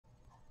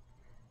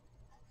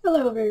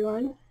Hello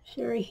everyone,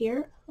 Sherry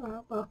here.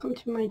 Welcome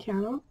to my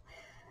channel.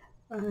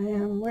 I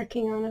am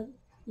working on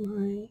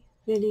my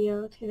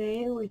video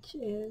today, which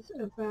is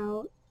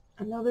about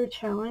another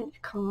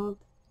challenge called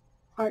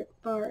Art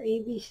Bar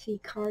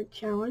ABC Card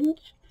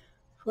Challenge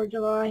for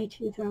July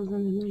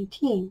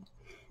 2019.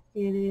 It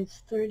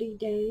is 30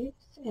 days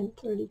and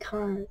 30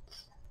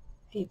 cards.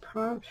 A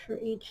prompt for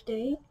each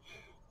day.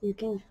 You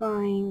can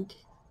find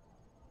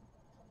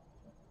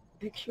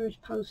pictures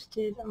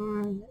posted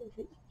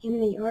in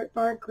the Art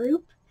Bar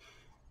group.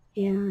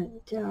 And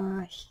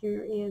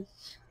here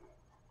is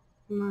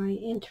my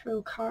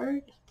intro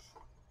card.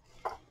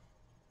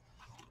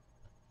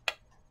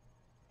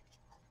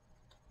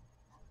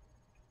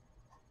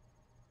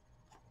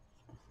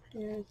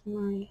 There's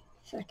my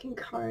second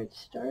card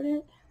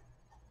started.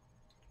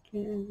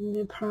 And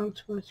the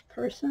prompt was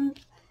person.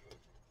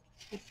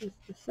 This is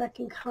the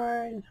second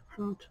card. The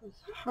prompt was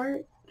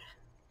heart.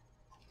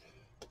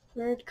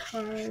 Third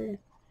card.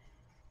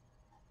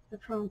 The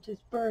prompt is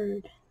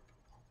bird.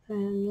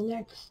 And the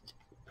next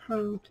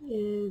prompt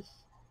is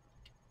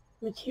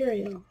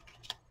material.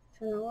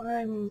 So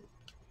I'm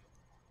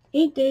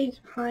 8 days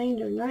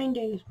behind, or 9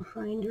 days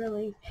behind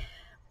really,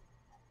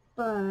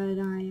 but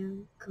I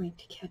am going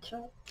to catch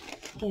up,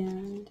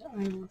 and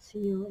I will see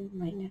you in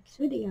my next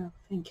video.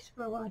 Thanks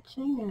for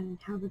watching and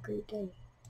have a great day.